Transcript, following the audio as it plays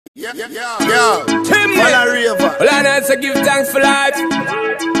Yo, Timmy. Well, I know to give thanks for life.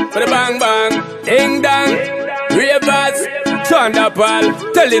 For the bang bang, ding dong, ravers,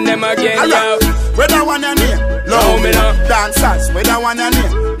 thunderpal, telling them again, yo. Where that one your name? Lowe me now. Dancers, where that one your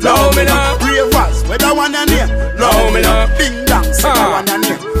name? Lowe me now. Ravers, where that one your name? Lowe me now. Ding dong, where that one your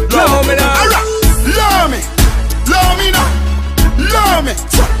name? Lowe me now. Alright, Lowe me, Lowe me now, Lowe me,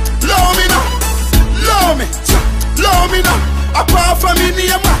 Lowe me now, Lowe me, Lowe me now. Apart from me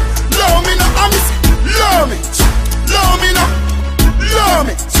name, Lowe me now. I'm Lowe me, Lowe me now, Lowe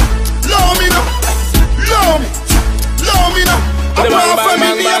me, Lowe me now, Lowe me, Lowe me now. The bang bang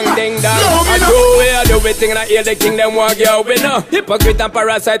bang bang ding dong. I do it, I do it, thing and I hear the king them walk yo, we know. Hypocrite and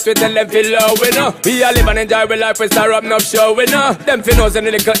parasites, we tell them feel low, we know. We all live and enjoy our life, we start up enough show, we know. Them finnos and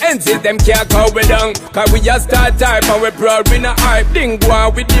the little ends, them can't call we down. Cause we just start type and we proud, we not hype. Ding go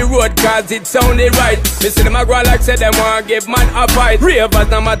on with the road, cause it's only right. Me see them a go like say them want give man a fight. Ravers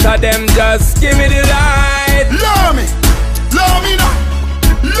no matter them, just give me the light. Lowe me, Lowe me now,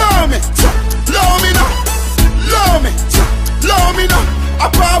 Lowe me, Lowe me now, Lowe me, Lowe me now.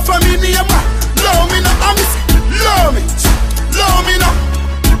 Apart from me name, Lowe me now. I'm Lowe me, Lowe me now,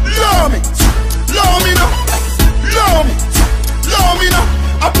 Lowe me, Lowe me now, Lowe me, Lowe me now.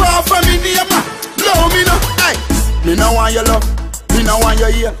 Apart from me name, Lowe me now. Hey, me no want your love, me no want your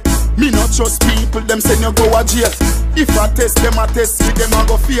ear. Me no trust people, them send you go a jail. If I test them, I test me, them I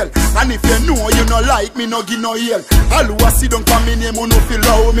go fail. And if you know you no like me, no give no ear. All who a see don't come in name, who no feel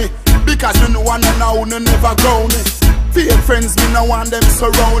love me. Because you know one and now, who no never grow me. Fake friends, me no want them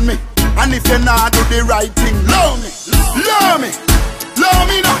surround me. And if you not do the right thing, Lowe me, Lowe me, Lowe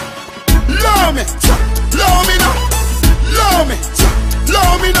me now, Lowe me, Lowe me now, Lowe me,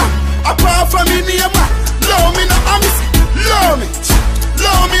 Lowe me now. Apart from me name, Lowe me now. I'm Lowe me,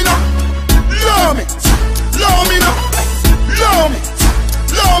 Lowe me now, Lowe me, Lowe me now, Lowe me,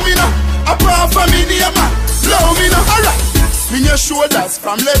 Lowe me now. Apart from me name, Lowe me now. Alright. Swing your shoulders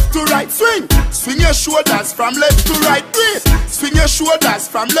from left to right, swing. Swing your shoulders from left to right, breathe. Swing your shoulders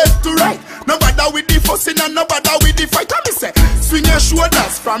from left to right. No bother with the fussing and no bother with the fight. I me say, swing your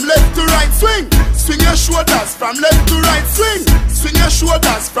shoulders from left to right, swing. Swing your shoulders from left to right, swing. Swing your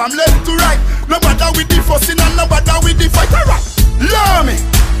shoulders from left to right. No bother with the fussing and no bother with the fight. Alright, Lowe me,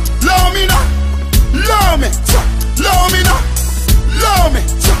 Lowe me now, Lowe me, Lowe me now, Lowe me,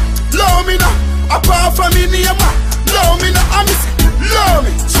 Lowe me now. Apart from me name, Lowe me now. I'm Lowe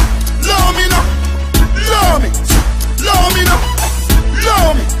me, Lowe me now, Lowe me, Lowe me now,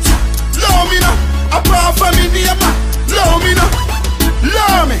 Lowe me, Lowe me now. Apart from me name, Lowe me now,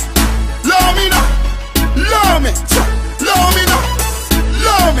 Lowe